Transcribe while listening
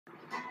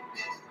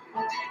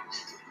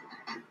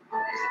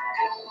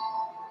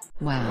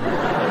Wow.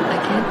 I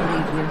can't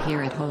believe we're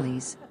here at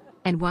Wholey's.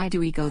 And why do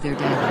we go there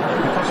daily?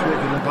 Because we're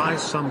gonna buy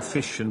some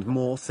fish and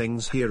more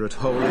things here at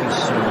Wholey's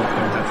so we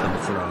can have them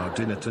for our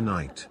dinner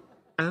tonight.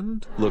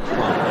 And Look,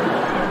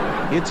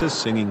 Father. It's a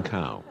singing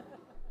cow.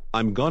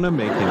 I'm gonna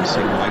make him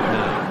sing right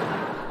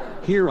now.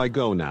 Here I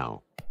go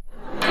now.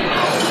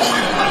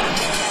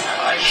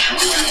 I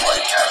surely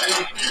like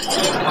having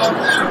people out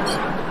there.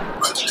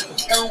 But you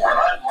know what I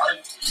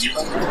like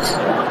even more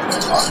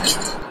than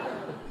talking?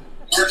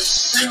 It's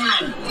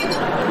singing.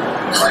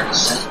 Try to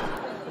sing.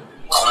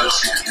 Well, let's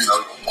see if you know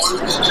the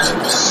words to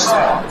this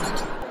song.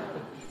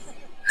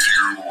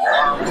 You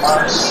are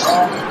my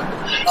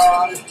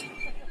sunshine,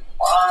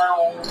 my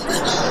only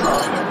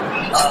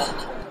sunshine.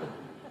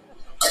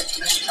 Make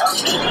me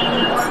happy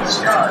when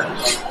skies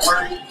are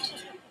gray.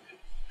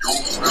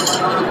 You'll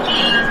never know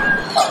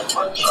how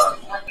much I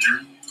want you.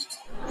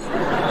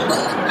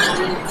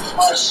 Take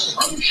my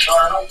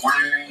sunshine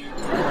away.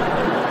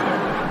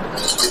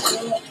 It's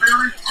all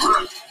very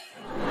good.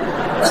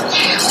 That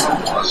sure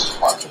was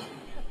fun.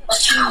 But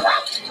you know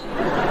what?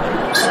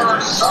 There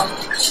are some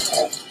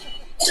people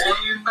way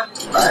in the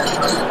back.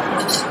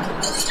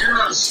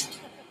 Here's.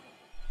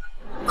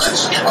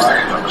 Let's try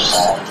another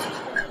song.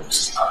 And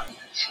this time, be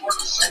sure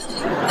to sing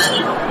many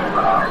of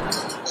our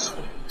so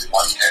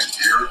one can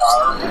hear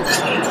our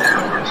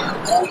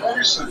beautiful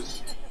voices.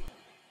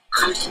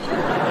 Ready?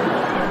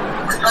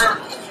 We go.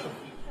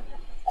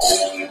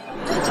 Oh, you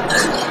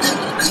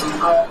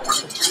know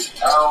when the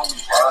town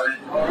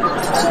riding on the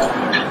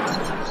phone,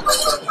 but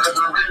the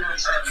feather in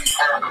his head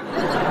and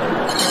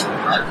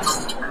I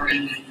don't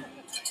breathe.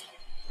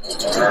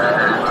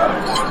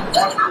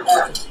 That was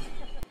wonderful.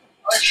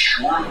 I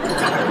sure did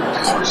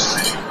enjoy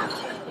singing with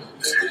you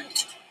today.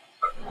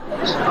 But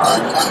it's not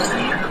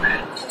happy to be.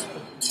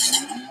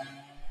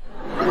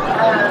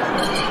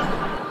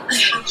 Be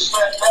sure to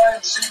stop by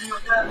and see me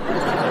again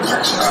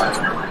next time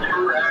you're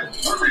here at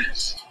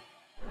Wholey's.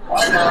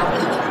 Bye now.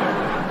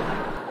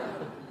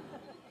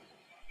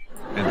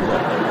 And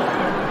look.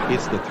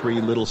 It's the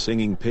 3 little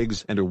singing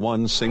pigs and a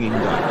 1 singing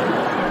duck.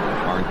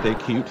 Aren't they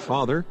cute,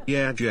 Father?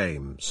 yeah,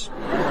 James.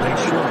 They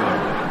sure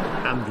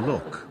are. And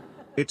look.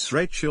 It's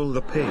Rachael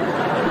the pig.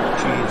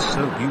 She is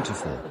so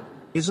beautiful.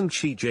 Isn't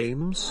she,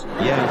 James?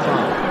 Yeah,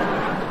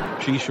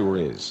 Father. She sure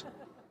is.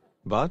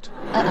 But?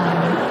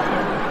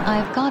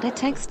 I've got a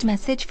text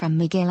message from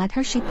Miguel at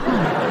Hershey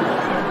Park.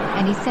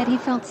 And he said he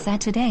felt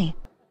sad today.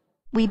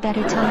 We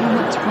better tell him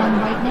what's wrong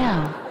right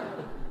now.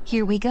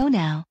 Here we go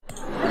now.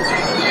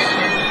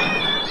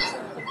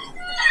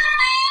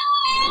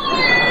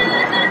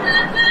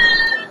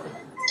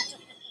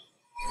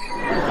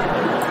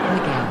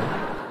 Miguel,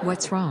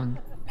 what's wrong?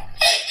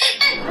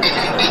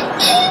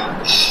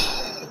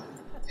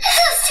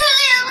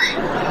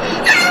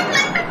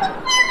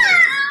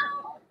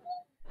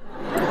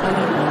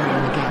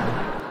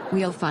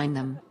 We'll find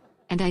them.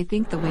 And I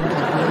think the wind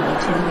had wheeled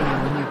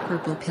tulio and your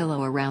purple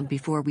pillow around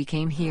before we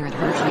came here at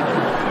Hershey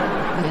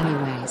Park. But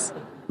anyways,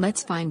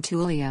 let's find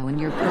tulio and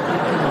your purple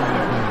pillow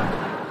right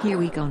now. Here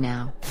we go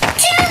now.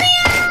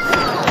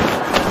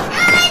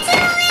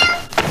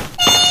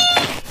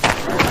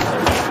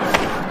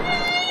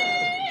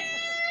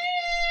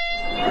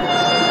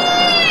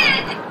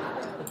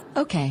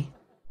 Okay.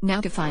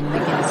 Now to find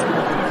Miguel's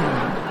purple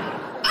pillow.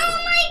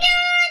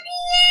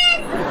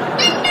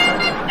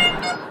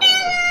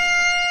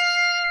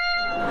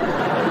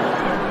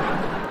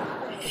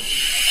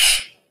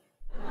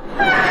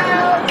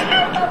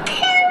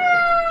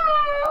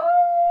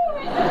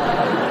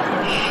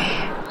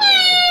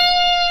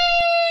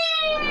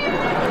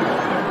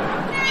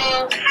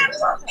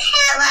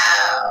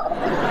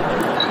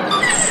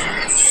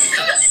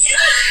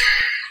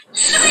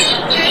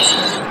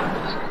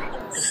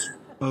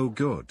 Oh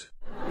good.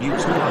 You two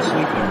are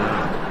sleeping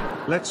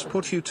now. Let's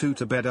put you two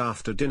to bed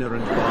after dinner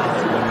and bath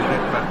when we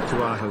get back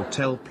to our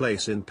hotel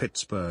place in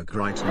Pittsburgh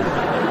right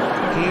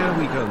now. Here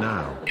we go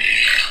now.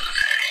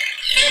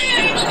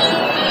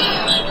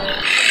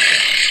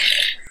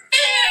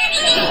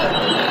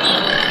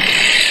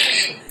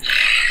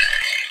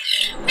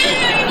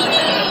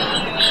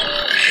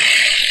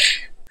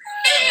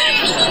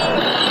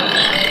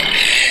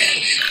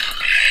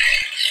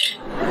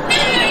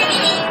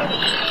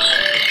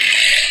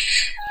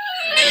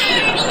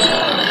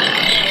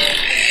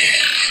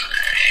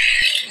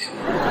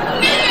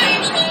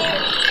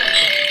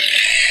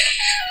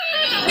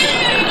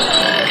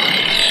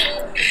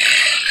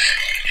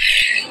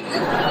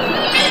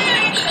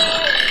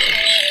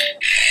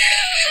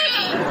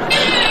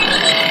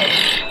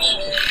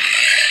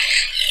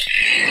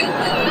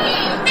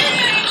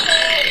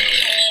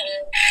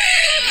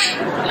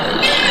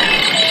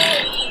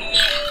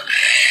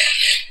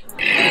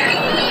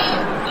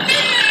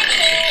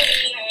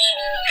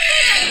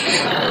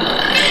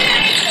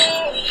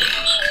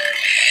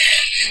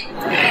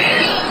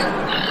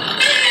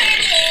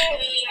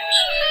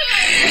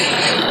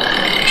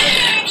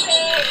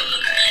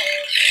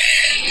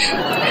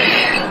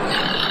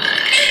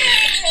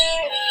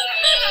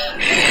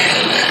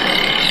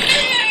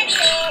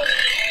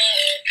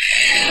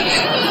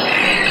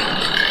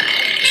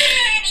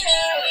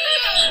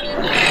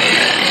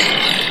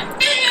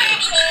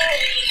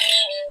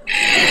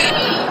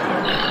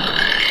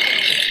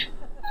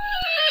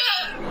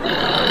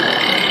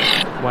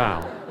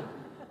 Wow.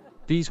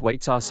 These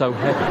weights are so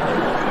heavy.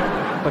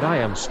 But I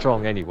am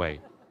strong anyway.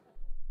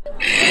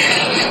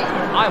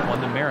 I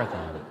won the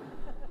marathon.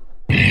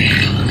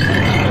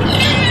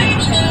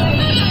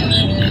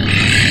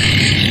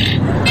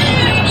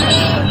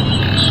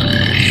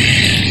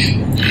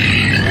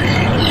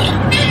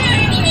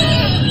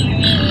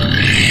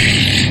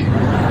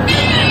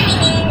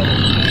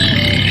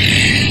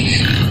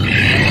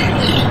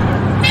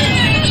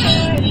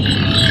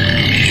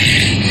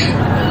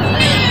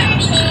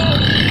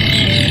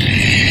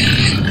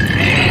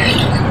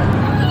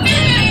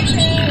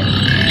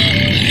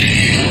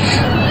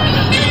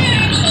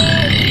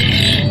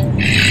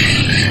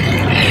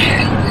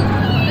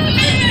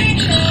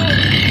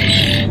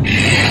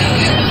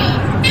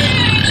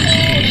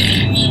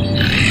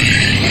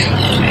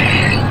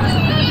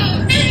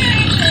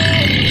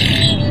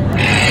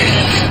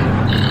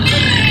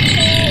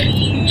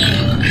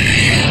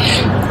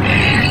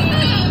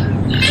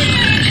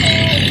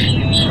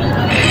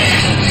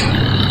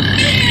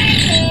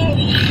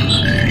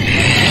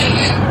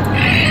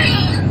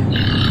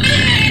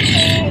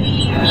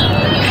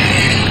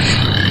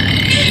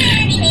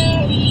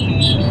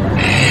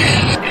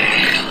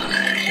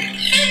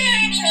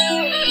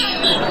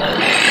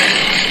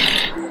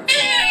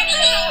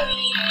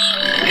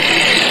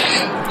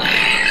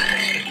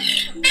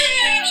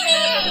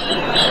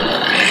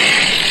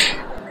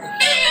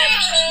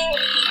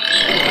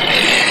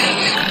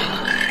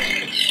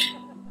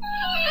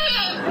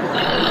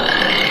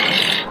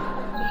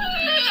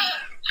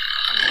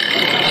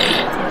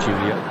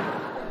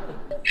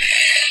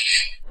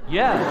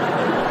 Yeah.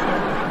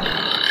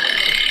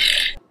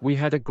 We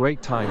had a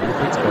great time in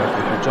Pittsburgh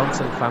with the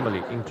Johnson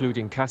family,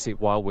 including Cassie,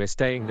 while we're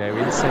staying there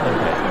in 7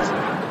 days.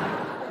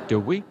 Do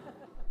we?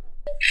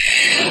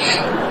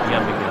 Yeah,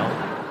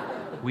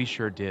 Miguel. We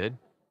sure did.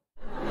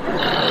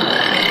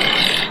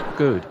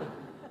 Good.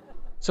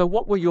 So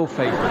what were your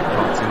favorite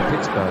parts in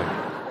Pittsburgh?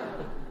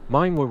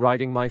 Mine were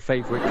riding my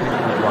favorite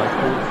Kennywood ride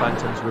called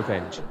Phantom's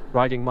Revenge,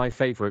 riding my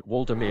favorite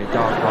Waldemere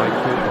Dark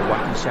ride called the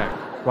Wacky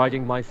Shack,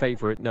 riding my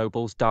favorite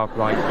Nobles Dark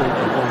ride called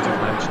the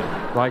Haunted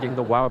Mansion, riding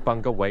the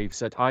Wowabunga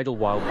Waves at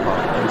Idlewild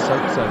Park and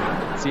Soap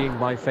Zone, seeing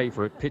my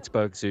favorite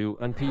Pittsburgh Zoo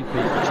and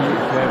PPG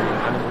aquarium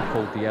animal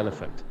called the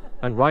Elephant,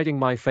 and riding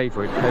my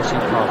favorite Hershey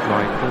Park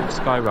ride called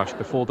Sky Rush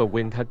before the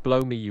wind had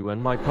blown me you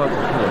and my purple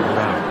pillow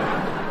around.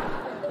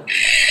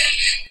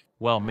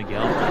 Well,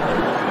 Miguel,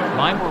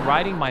 mine were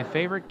riding my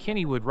favorite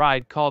Kennywood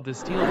ride called the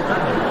Steel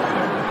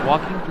Curtain,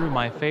 walking through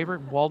my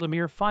favorite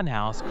Waldemere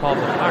Funhouse called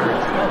the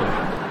Pirate's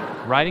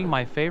Cove, riding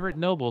my favorite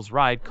Nobles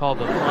ride called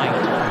the Flying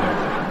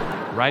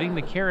Turns, riding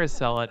the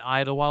carousel at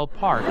Idlewild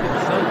Park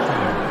and Soap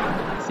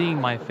Zone, seeing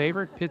my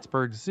favorite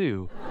Pittsburgh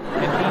Zoo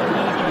and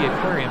PPG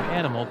aquarium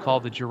animal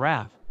called the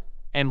Giraffe,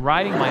 and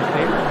riding my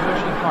favorite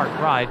Hershey Park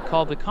ride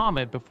called the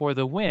Comet before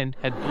the wind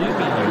had blew me you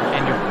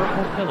and your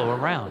purple pillow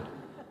around.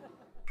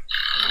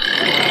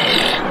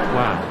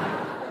 Wow.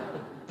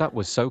 That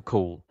was so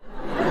cool.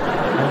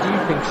 And do you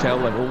think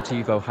Chel and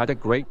Altivo had a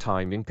great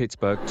time in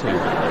Pittsburgh too?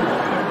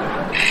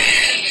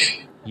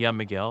 Yeah,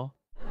 Miguel.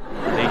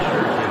 They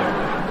sure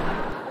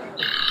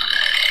did.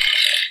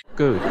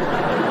 Good.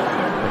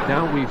 But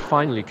now we've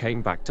finally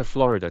came back to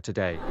Florida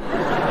today.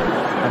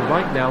 And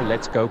right now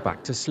let's go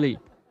back to sleep.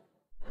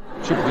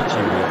 Should we,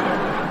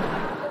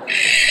 Julia?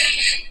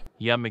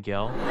 Yeah,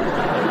 Miguel.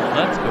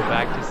 Let's go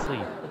back to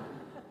sleep.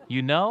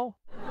 You know,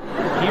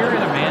 here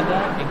in Amanda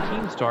and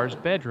Keemstar's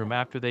bedroom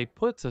after they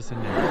puts us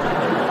in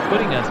there,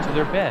 putting us to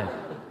their bed,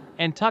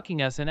 and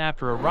tucking us in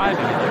after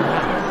arriving at their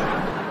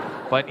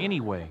house. But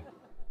anyway,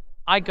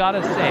 I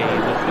gotta say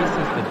that this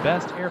is the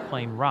best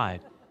airplane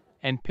ride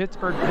and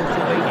Pittsburgh,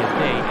 Pennsylvania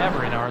day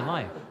ever in our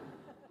life.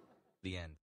 The end.